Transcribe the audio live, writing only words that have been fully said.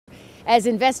As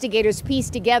investigators piece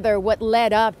together what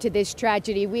led up to this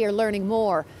tragedy, we are learning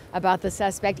more about the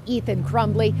suspect, Ethan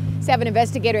Crombley. 7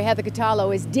 investigator Heather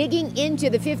Catallo is digging into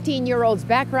the 15-year-old's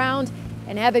background,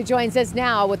 and Heather joins us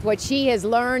now with what she has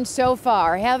learned so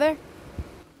far. Heather?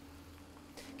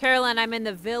 Carolyn, I'm in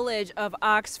the village of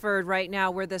Oxford right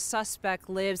now where the suspect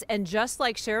lives. And just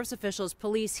like sheriff's officials,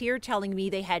 police here telling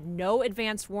me they had no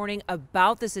advance warning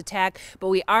about this attack. But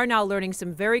we are now learning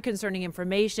some very concerning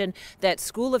information that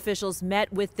school officials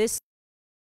met with this.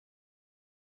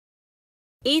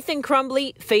 Ethan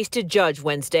Crombley faced a judge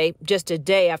Wednesday, just a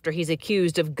day after he's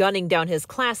accused of gunning down his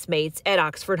classmates at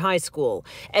Oxford High School.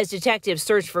 As detectives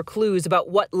searched for clues about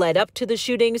what led up to the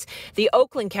shootings, the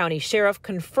Oakland County Sheriff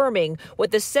confirming what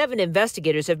the 7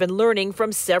 investigators have been learning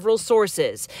from several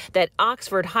sources, that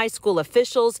Oxford High School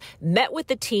officials met with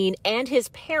the teen and his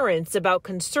parents about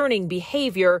concerning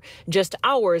behavior just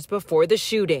hours before the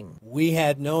shooting. We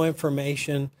had no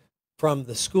information from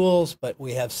the schools, but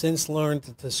we have since learned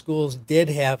that the schools did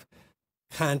have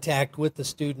contact with the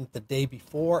student the day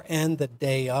before and the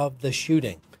day of the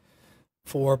shooting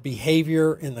for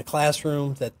behavior in the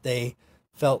classroom that they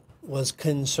felt was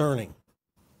concerning.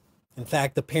 In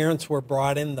fact, the parents were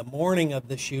brought in the morning of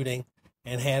the shooting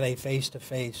and had a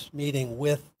face-to-face meeting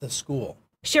with the school.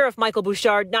 Sheriff Michael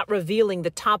Bouchard not revealing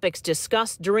the topics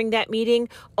discussed during that meeting,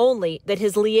 only that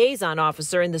his liaison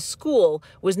officer in the school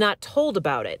was not told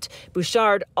about it.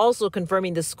 Bouchard also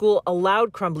confirming the school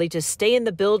allowed Crombley to stay in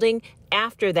the building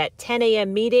after that 10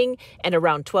 a.m. meeting, and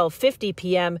around 12:50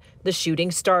 p.m. the shooting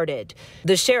started.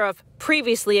 The sheriff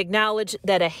previously acknowledged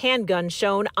that a handgun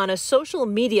shown on a social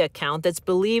media account that's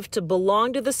believed to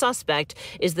belong to the suspect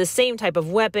is the same type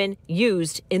of weapon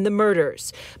used in the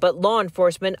murders. But law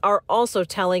enforcement are also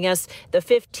telling us the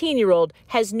 15-year-old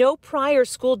has no prior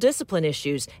school discipline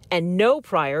issues and no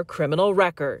prior criminal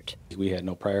record. We had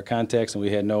no prior contacts, and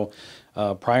we had no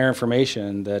prior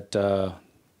information that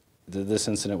this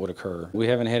incident would occur. We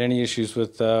haven't had any issues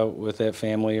with that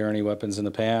family or any weapons in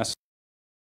the past.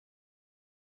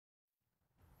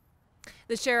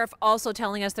 The sheriff also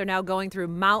telling us they're now going through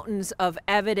mountains of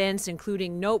evidence,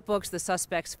 including notebooks, the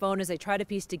suspect's phone, as they try to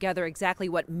piece together exactly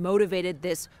what motivated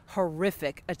this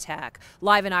horrific attack.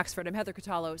 Live in Oxford, I'm Heather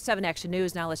Catallo, 7 Action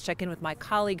News. Now let's check in with my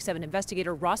colleague, 7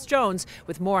 investigator Ross Jones,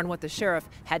 with more on what the sheriff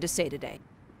had to say today.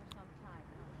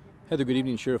 Heather, good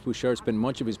evening. Sheriff Bouchard spent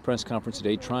much of his press conference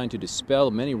today trying to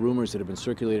dispel many rumors that have been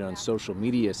circulated on social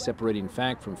media, separating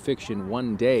fact from fiction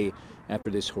one day after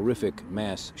this horrific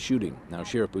mass shooting. Now,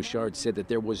 Sheriff Bouchard said that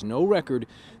there was no record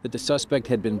that the suspect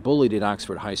had been bullied at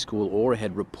Oxford High School or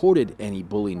had reported any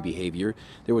bullying behavior.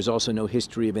 There was also no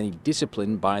history of any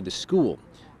discipline by the school.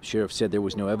 The sheriff said there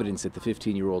was no evidence that the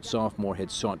 15-year-old sophomore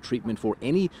had sought treatment for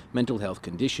any mental health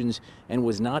conditions and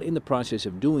was not in the process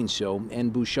of doing so.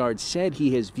 And Bouchard said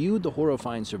he has viewed the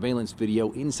horrifying surveillance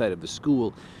video inside of the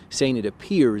school, saying it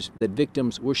appears that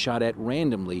victims were shot at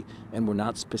randomly and were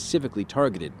not specifically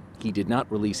targeted. He did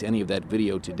not release any of that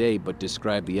video today, but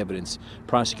described the evidence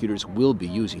prosecutors will be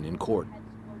using in court.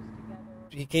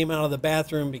 He came out of the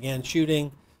bathroom, began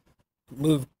shooting,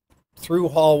 moved through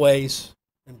hallways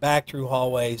and back through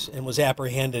hallways, and was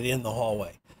apprehended in the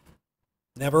hallway.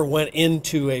 Never went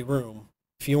into a room.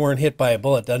 If you weren't hit by a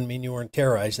bullet, doesn't mean you weren't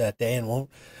terrorized that day and won't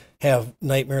have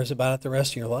nightmares about it the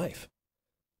rest of your life.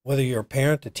 Whether you're a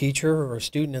parent, a teacher, or a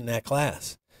student in that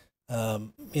class,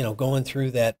 you know, going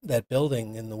through that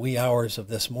building in the wee hours of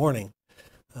this morning,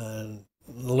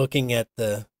 looking at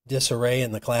the disarray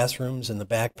in the classrooms and the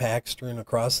backpacks strewn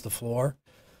across the floor,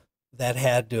 that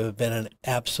had to have been an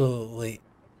absolutely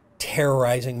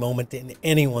terrorizing moment in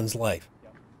anyone's life.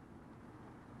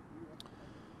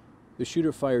 The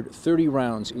shooter fired 30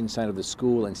 rounds inside of the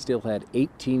school and still had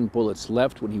 18 bullets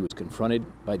left when he was confronted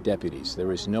by deputies.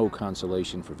 There is no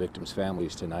consolation for victims'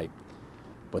 families tonight,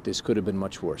 but this could have been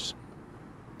much worse.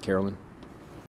 Carolyn?